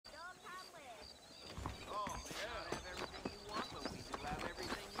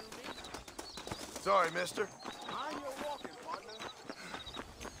Sorry, mister. Mind your walking, partner.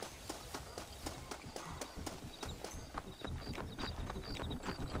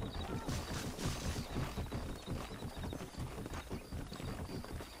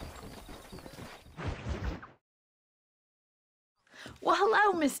 Well,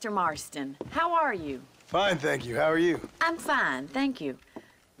 hello, Mr. Marston. How are you? Fine, thank you. How are you? I'm fine, thank you.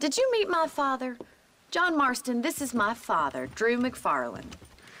 Did you meet my father? John Marston, this is my father, Drew McFarland.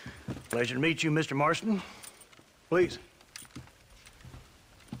 Pleasure to meet you, Mr. Marston. Please.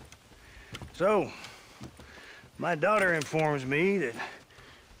 So, my daughter informs me that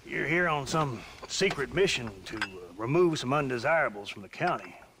you're here on some secret mission to remove some undesirables from the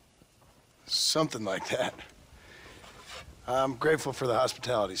county. Something like that. I'm grateful for the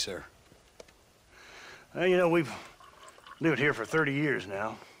hospitality, sir. Well, you know, we've lived here for 30 years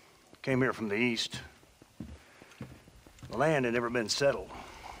now. Came here from the east. The land had never been settled.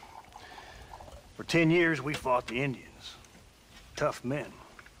 For 10 years, we fought the Indians. Tough men.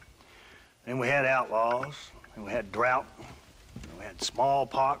 Then we had outlaws, and we had drought, and we had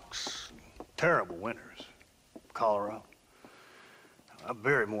smallpox, terrible winters, cholera. I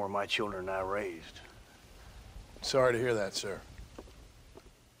buried more of my children than I raised. Sorry to hear that, sir.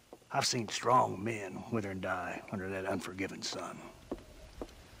 I've seen strong men wither and die under that unforgiving sun.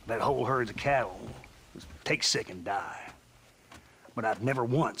 That whole herds of cattle take sick and die. But I've never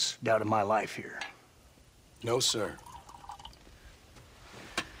once doubted my life here. No, sir.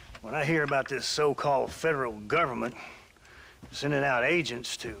 When I hear about this so-called federal government sending out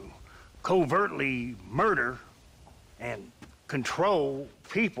agents to covertly murder and control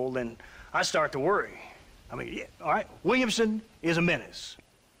people, then I start to worry. I mean, yeah, all right, Williamson is a menace,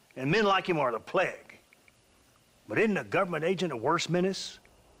 and men like him are the plague. But isn't a government agent a worse menace?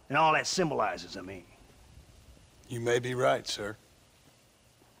 And all that symbolizes, I mean. You may be right, sir.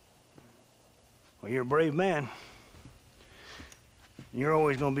 Well, you're a brave man. You're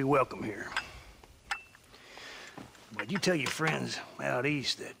always gonna be welcome here. But you tell your friends out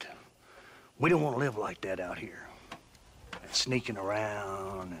east that we don't want to live like that out here. Sneaking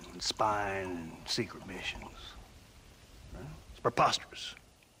around and spying and secret missions. It's preposterous.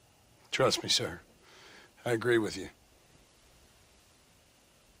 Trust me, sir. I agree with you.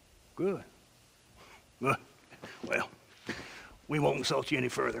 Good. Good. Well, we won't insult you any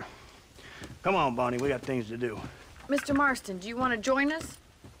further. Come on, Bonnie, we got things to do. Mr. Marston, do you want to join us?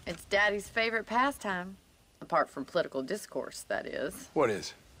 It's Daddy's favorite pastime. Apart from political discourse, that is. What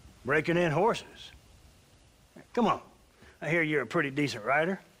is? Breaking in horses. Come on. I hear you're a pretty decent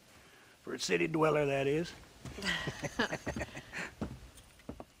rider. For a city dweller, that is.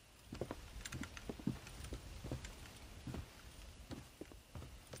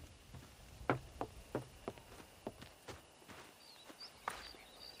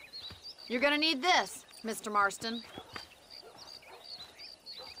 You're gonna need this, Mr. Marston.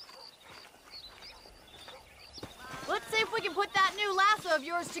 Let's see if we can put that new lasso of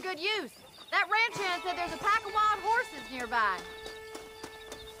yours to good use. That ranch hand said there's a pack of wild horses nearby.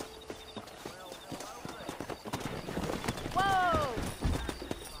 Whoa!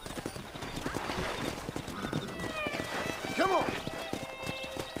 Come on!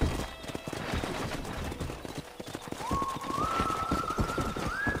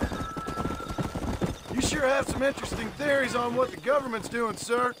 You sure have some interesting theories on what the government's doing,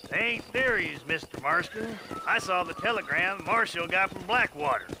 sir. They ain't theories, Mr. Marston. I saw the telegram Marshall got from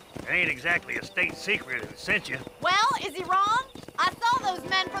Blackwater. It ain't exactly a state secret that sent you. Well, is he wrong? I saw those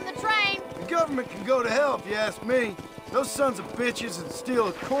men from the train. The government can go to hell if you ask me. Those sons of bitches would steal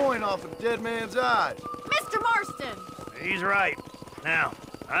a coin off a dead man's eye. Mr. Marston! He's right. Now,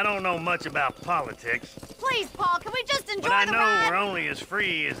 I don't know much about politics, Please, Paul, can we just enjoy but I the know ride? we're only as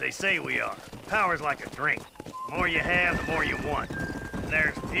free as they say we are. Power's like a drink. The more you have, the more you want. And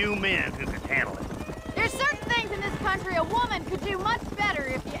there's few men who can handle it. There's certain things in this country a woman could do much better,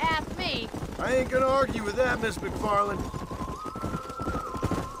 if you ask me. I ain't gonna argue with that, Miss McFarland.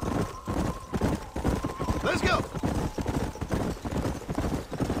 Let's go!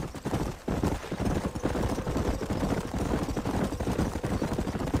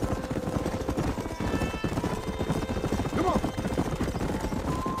 Come on!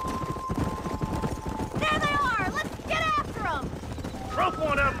 There they are! Let's get after them! Rope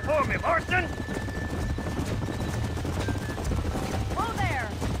one up for me, Marston! Whoa there!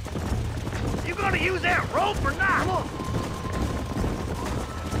 You gonna use that rope or not? Come on!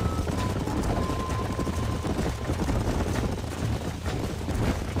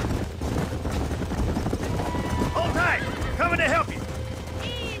 Hold tight! Coming to help you.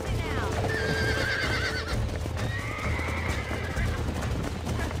 Easy now.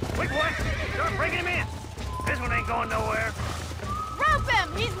 Quick one! Start breaking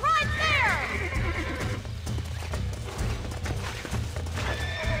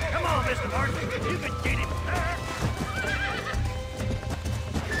Mr. Martin. You can get him, sir.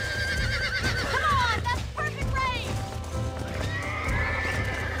 Come on, that's perfect range.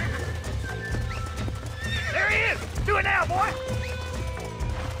 There he is. Do it now, boy.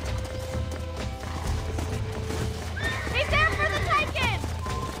 He's there for the taking.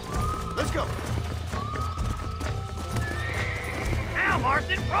 Let's go. Now,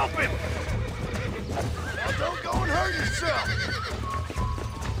 Marston, rope him. Now don't go and hurt yourself.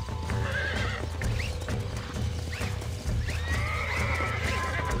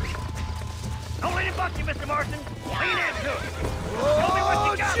 Don't let him buck you, Mr. Marston. Lean into it. Oh,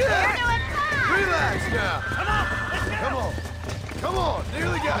 what you got, shit! You're doing fine. Relax now. Come on, let's go. Come on. Come on.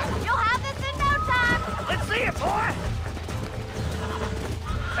 Nearly got it. You'll have this in no time. Let's see it, boy.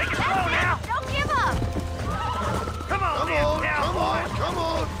 Take it slow That's now. it. Don't give up. Come on, Come then, on. now, Come boy. on. Come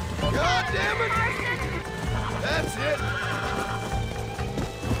on. God damn it. Marston, That's it.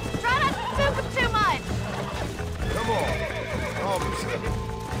 try not to spook him too much. Come on. Calm yourself.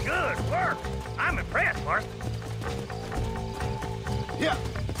 Good work. I'm impressed, Marston. Yeah.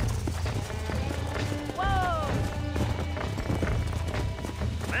 Whoa.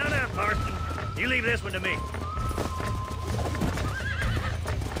 Mount up, Marston. You leave this one to me.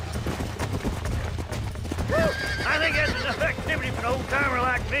 I think that's enough activity for an old-timer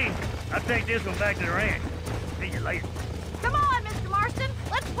like me. I'll take this one back to the ranch. See you later. Come on, Mr. Marston.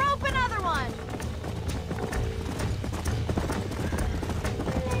 Let's rope another one.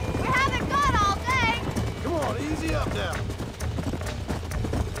 We haven't got all day. Come on. Easy up now.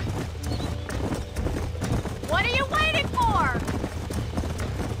 What are you waiting for?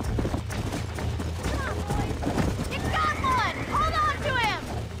 Come on, boys. You got one. Hold on to him.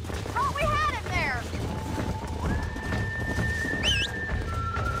 Thought we had him there.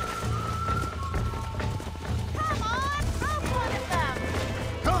 Come on, rope one of them.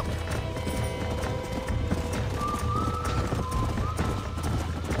 Come.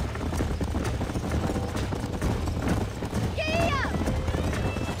 Yeah.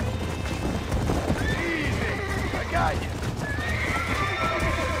 Easy. I got you.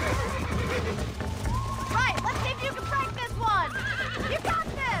 Right, let's see if you can break this one. You got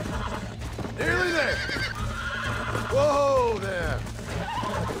this. Nearly there. Whoa there.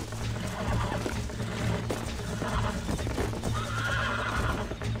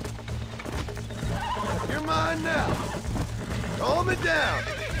 You're mine now. Calm it down.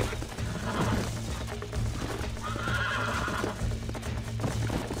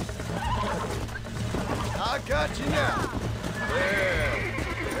 I got you now.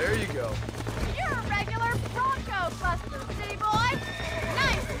 There you go. You're a regular Bronco buster, city boy.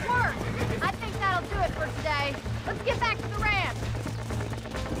 Nice work. I think that'll do it for today. Let's get back to the ranch.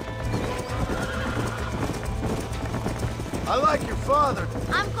 I like your father.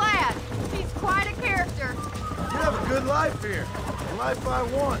 I'm glad. He's quite a character. You have a good life here. The life I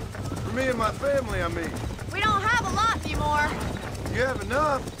want. For me and my family, I mean. We don't have a lot anymore. You have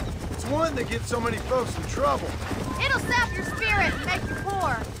enough. It's one that gets so many folks in trouble. It'll sap your spirit and make you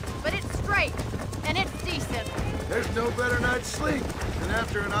poor. But it's straight, and it's decent. There's no better night's sleep than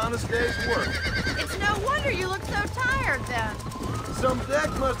after an honest day's work. It's no wonder you look so tired then. Some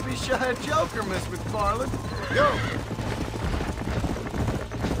deck must be shy of Joker, Miss McFarland. Go.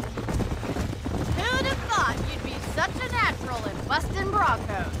 Who'd have thought you'd be such a natural in busting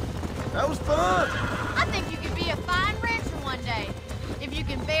Broncos? That was fun. I think you could be a fine rancher one day. If you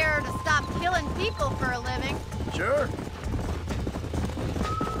can bear to stop killing people for a living. Sure.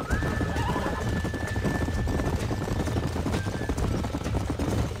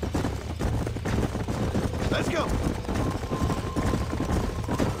 Let's go.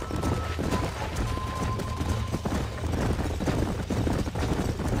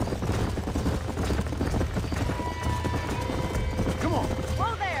 Come on.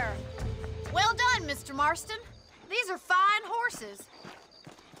 Whoa there. Well done, Mr. Marston. These are fine horses.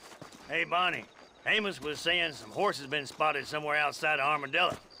 Hey, Bonnie. Amos was saying some horses been spotted somewhere outside of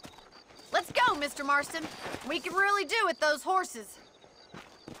Armadillo. Let's go, Mr. Marston. We can really do with those horses.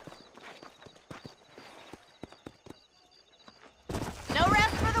 No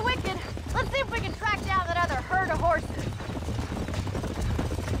rest for the wicked. Let's see if we can track down that other herd of horses.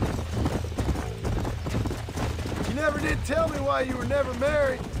 You never did tell me why you were never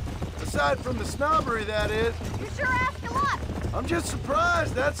married. Aside from the snobbery, that is. You sure ask a lot. I'm just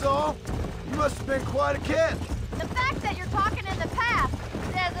surprised, that's all. You must have been quite a catch. The fact that you're talking in the past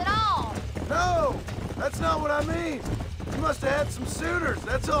says it all. No, that's not what I mean. You must have had some suitors,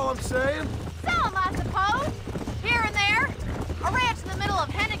 that's all I'm saying. Some, I suppose. Here and there. A ranch in the middle of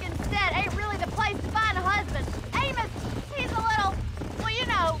Hennigan's Stead ain't really the place to find a husband. Amos, he's a little, well, you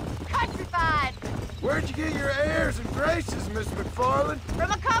know, country Where'd you get your airs and graces, Miss McFarland? From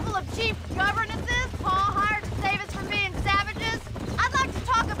a couple of cheap governesses Paul hired to save us from being savages. I'd like to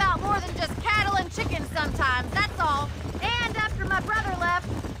talk about more than just cattle and chickens sometimes, that's all. And after my brother left,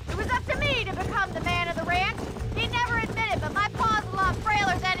 it was up to me to become the man of the ranch. He never admitted, but my pa's a lot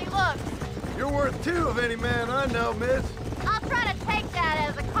frailer than he looks. You're worth two of any man I know, miss. I'll try to take that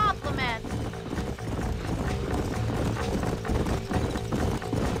as a compliment.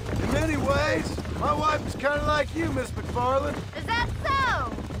 In many ways, my wife is kind of like you, Miss McFarland. Is that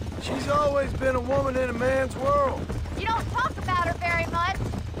so? She's always been a woman in a man's world. You don't talk about her very much.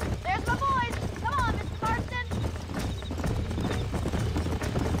 There's my boys. Come on, Mr. Marston.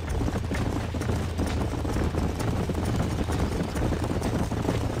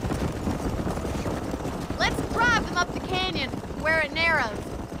 Let's drive them up the canyon where it narrows.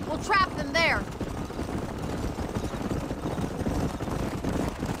 We'll trap them there.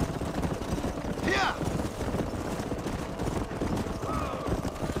 Yeah!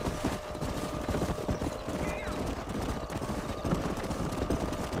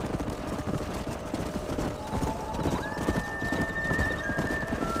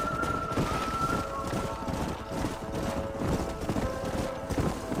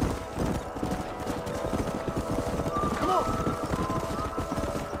 Come on!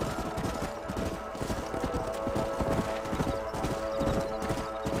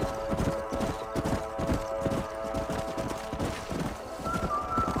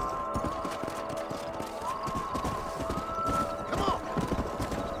 Come on!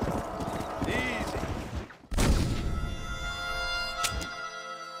 Easy.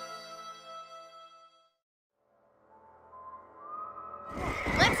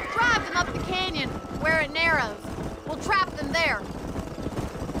 Let's drive them up the canyon where it narrows. We'll trap them there.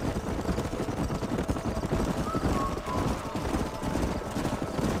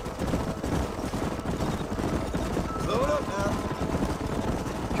 Slow it up now.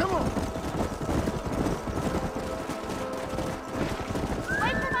 Come on!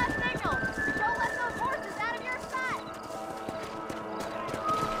 Wait for my signal. Don't let those horses out of your sight.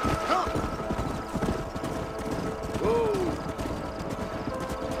 Come! Whoa!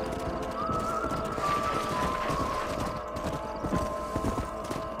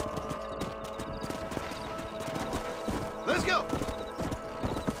 Let's go!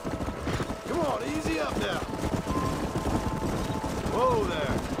 Come on, easy up now. Whoa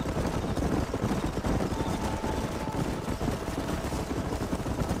there.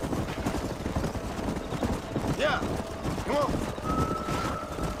 Yeah, come on.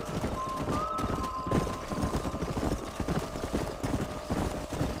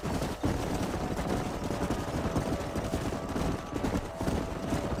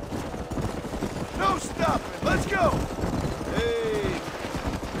 No stopping. Let's go. Hey.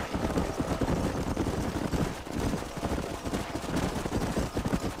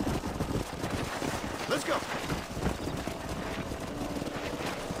 Let's go.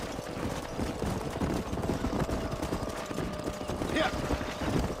 Yeah.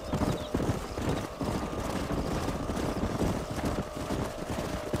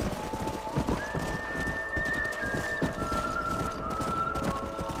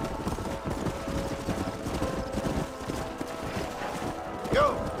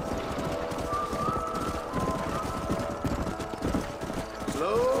 Go.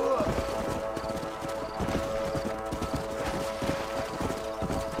 Slow up.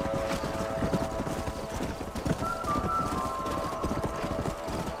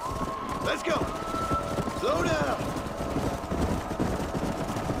 Let's go. Slow down.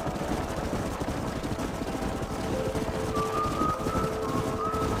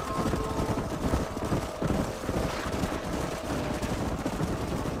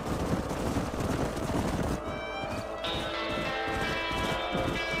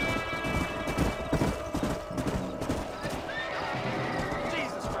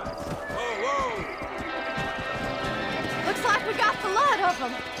 Jesus Christ. Whoa, whoa. Looks like we got the lot of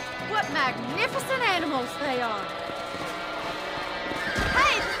them. What magnificent animals they are.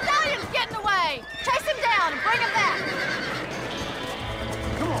 Hey, the stallion's getting away. Chase him down and bring him back.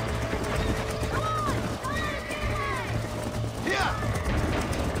 Come on. Come on, get away. Yeah.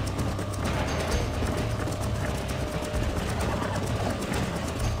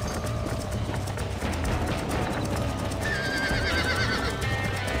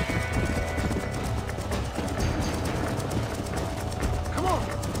 Come on.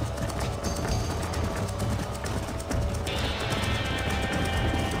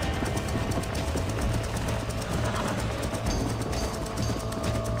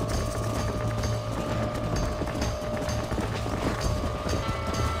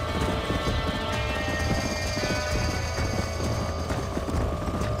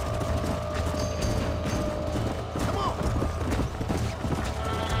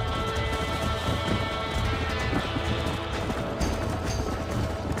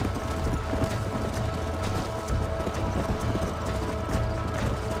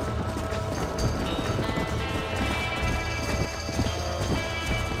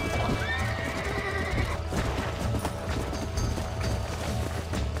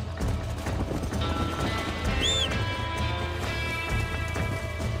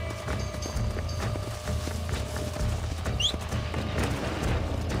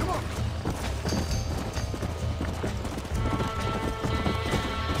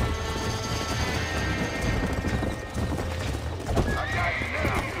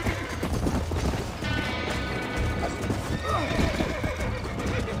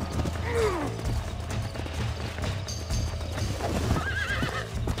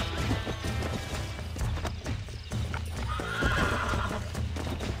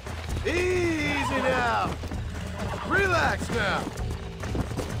 Relax now.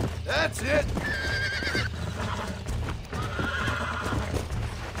 That's it.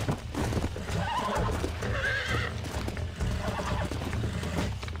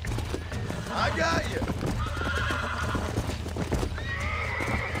 I got you.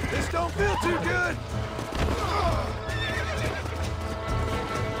 This don't feel too good.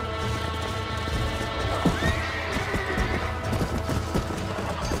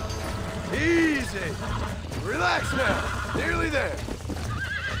 Easy. Relax now. Nearly there.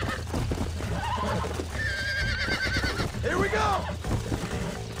 Here we go.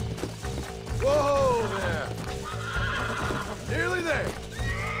 Whoa there. Nearly there.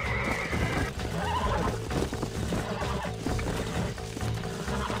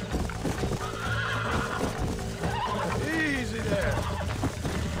 Easy there.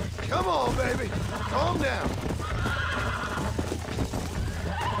 Come on, baby. Calm down.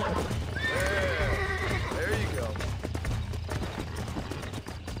 There you go.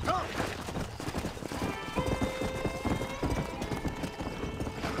 Come.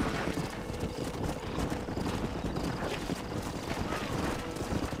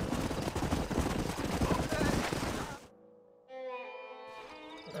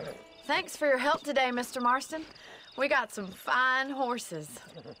 Thanks for your help today, Mr. Marston. We got some fine horses.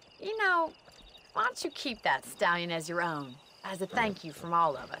 You know, why don't you keep that stallion as your own, as a thank you from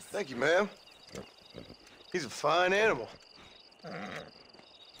all of us? Thank you, ma'am. He's a fine animal.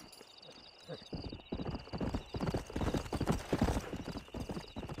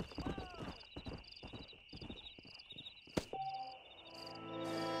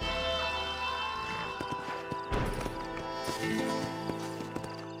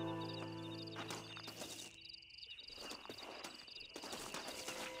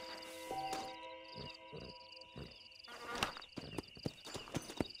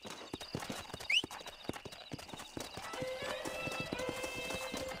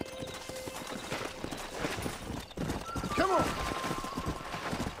 Come on.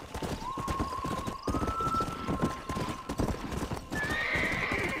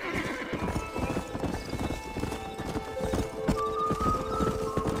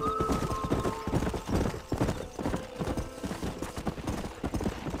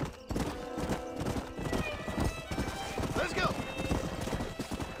 Let's go.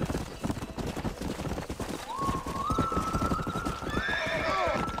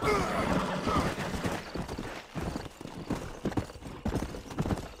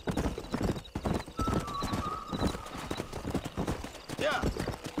 Yeah.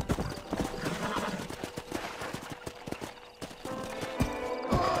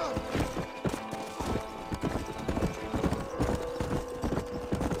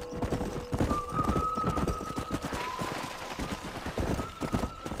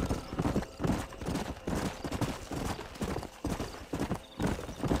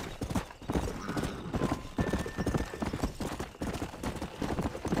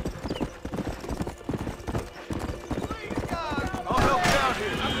 I'll help you out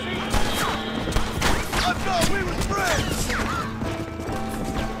here. I thought we were friends.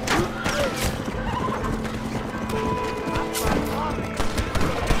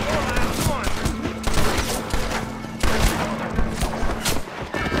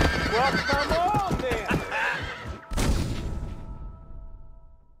 Well, come on then.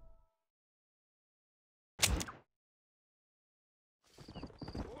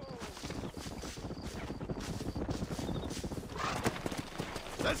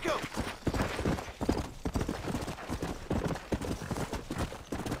 Let's go.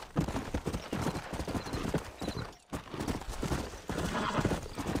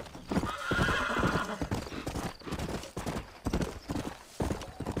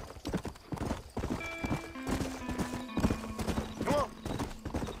 Come on.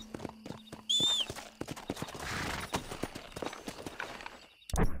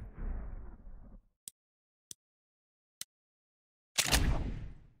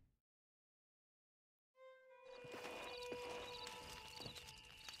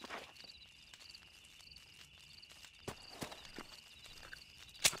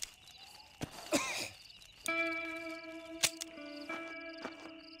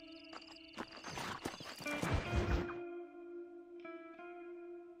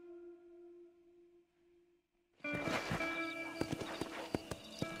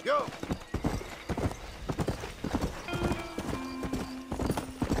 Go.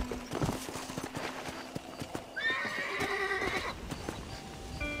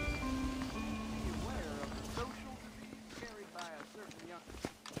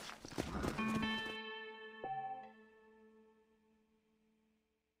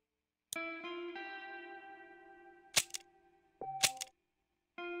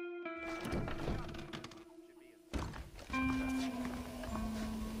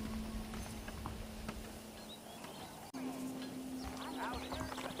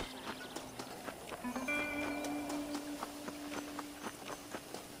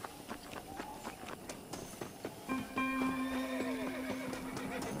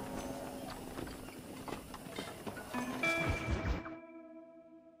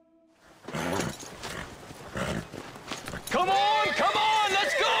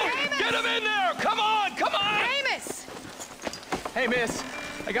 Hey, miss.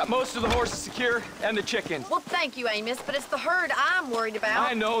 I got most of the horses secure and the chickens. Well, thank you, Amos, but it's the herd I'm worried about.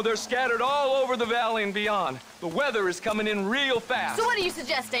 I know, they're scattered all over the valley and beyond. The weather is coming in real fast. So what do you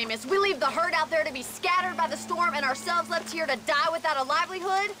suggest, Amos? We leave the herd out there to be scattered by the storm and ourselves left here to die without a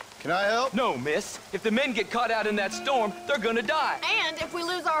livelihood? Can I help? No, miss. If the men get caught out in that storm, they're gonna die. And if we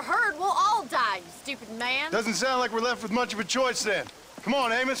lose our herd, we'll all die, you stupid man. Doesn't sound like we're left with much of a choice then. Come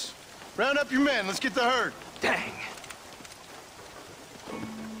on, Amos. Round up your men. Let's get the herd. Dang.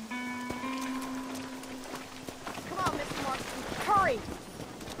 Come on, Mr. Marston. Hurry.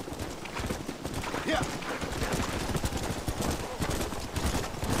 Yeah.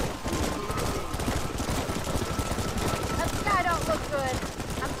 That sky don't look good.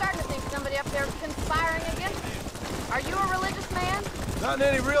 I'm starting to think somebody up there is conspiring against us. Are you a religious man? Not in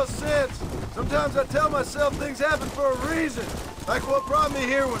any real sense. Sometimes I tell myself things happen for a reason. Like what brought me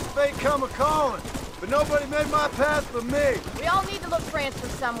here was fate come a-calling. But nobody made my path but me. We all need to look for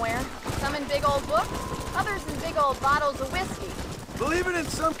answers somewhere. Some in big old books, others in big old bottles of whiskey. Believing in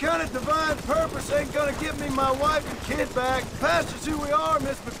some kind of divine purpose ain't gonna get me my wife and kid back. Past is who we are,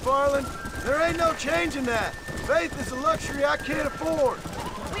 Miss McFarland. There ain't no changing that. Faith is a luxury I can't afford.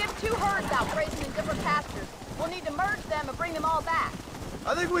 We have 2 herds out grazing in different pastures. We'll need to merge them and bring them all back.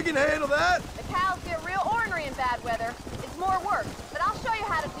 I think we can handle that. The cows get real ornery in bad weather. It's more work, but I'll show you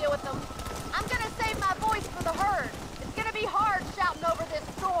how to deal with them. I'm gonna save my voice for the herd. It's gonna be hard shouting over this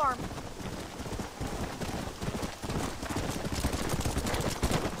storm.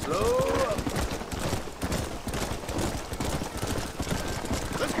 Slow up.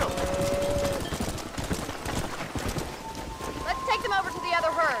 Let's go. Let's take them over to the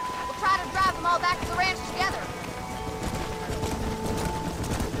other herd. We'll try to drive them all back to the ranch together.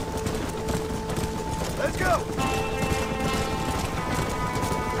 Let's go.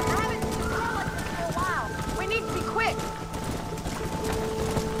 I haven't seen a storm like this for a while. We need to be quick.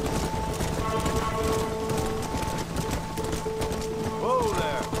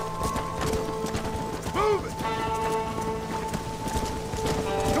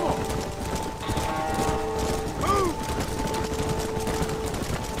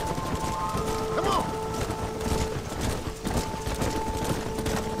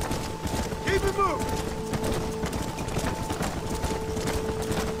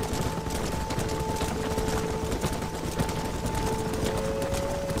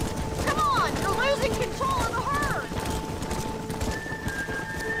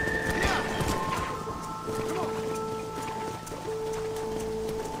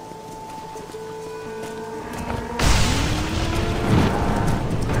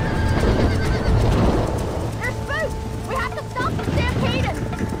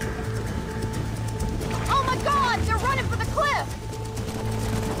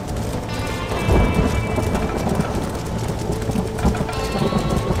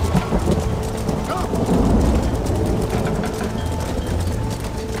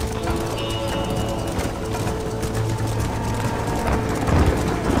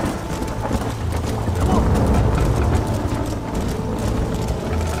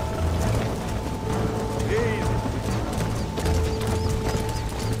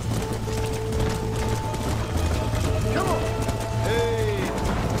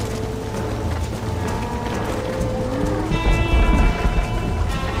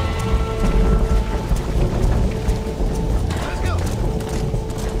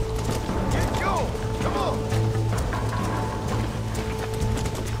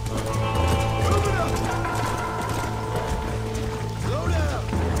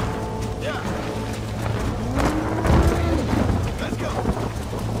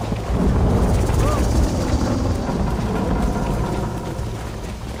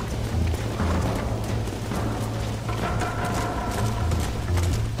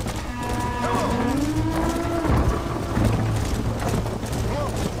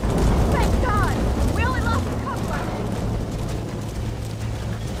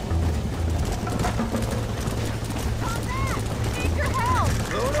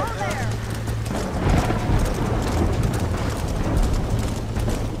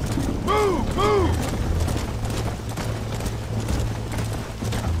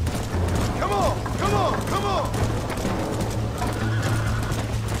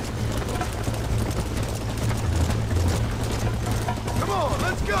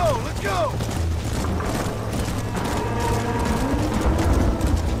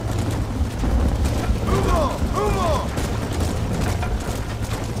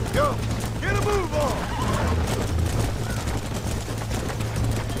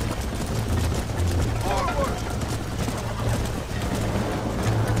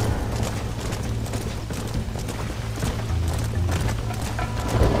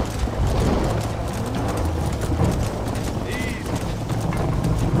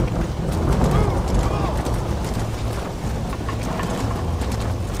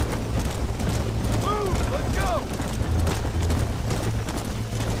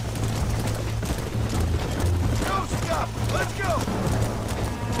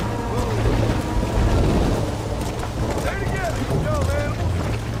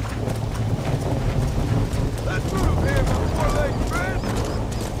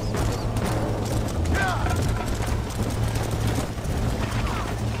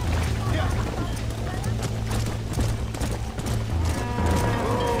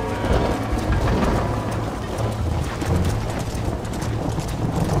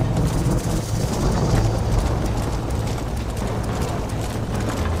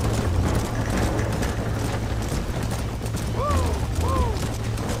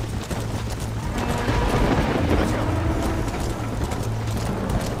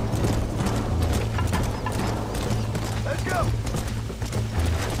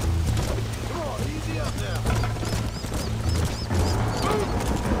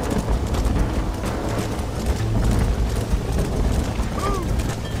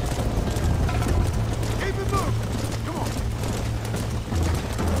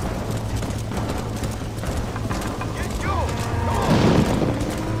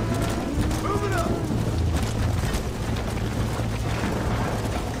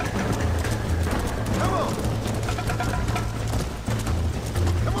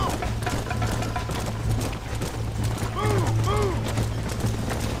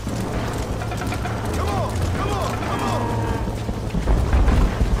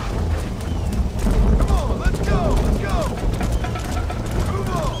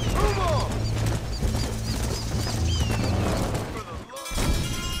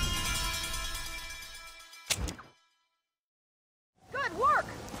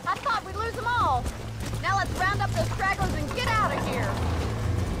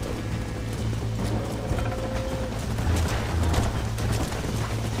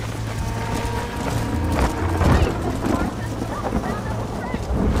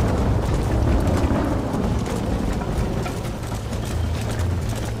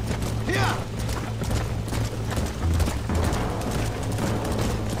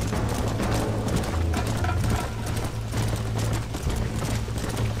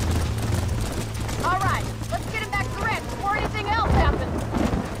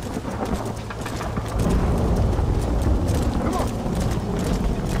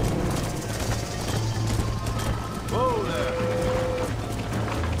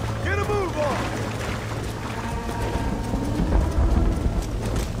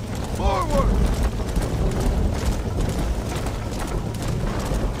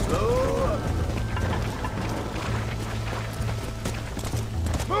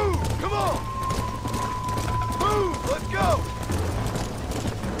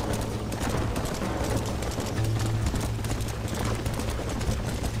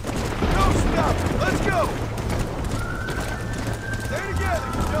 Stay together,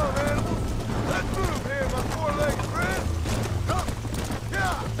 you dumb animals. Let's move here, my four-legged friend. Come.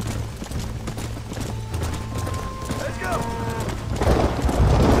 Yeah. Let's go.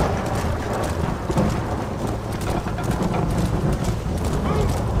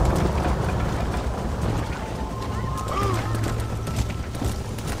 Move. Move.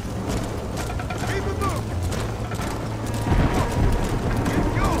 Keep it moving. Keep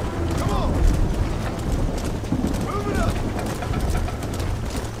going. Come on. Move it up.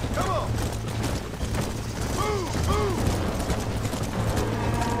 Come on. Move, move.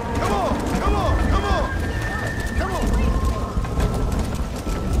 Come on, come on, come on. Come on.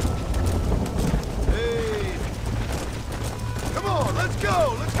 Hey. Come on, let's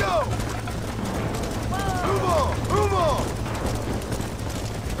go, let's go. Move on, move on.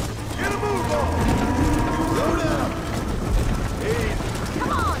 Get a move on. Slow down. Easy.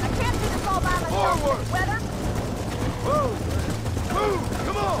 Come on, I can't do this all by myself. Forward. Weather. Whoa! Move!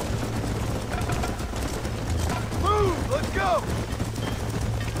 Come on! Move! Let's go!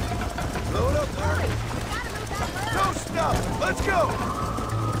 Blow it up, Hurry. Larry. Gotta move that bird. Don't stop! Let's go!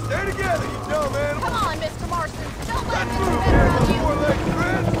 Stay together, you dumb animal! Come on, Mr. Marston. Don't let Let's this move get here, better my on you. four-legged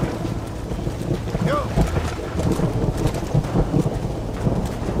friend! Go!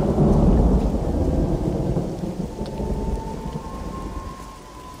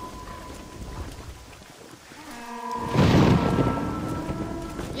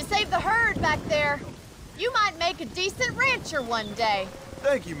 You saved the herd back there. You might make a decent rancher one day.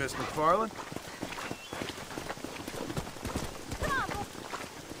 Thank you, Miss McFarland.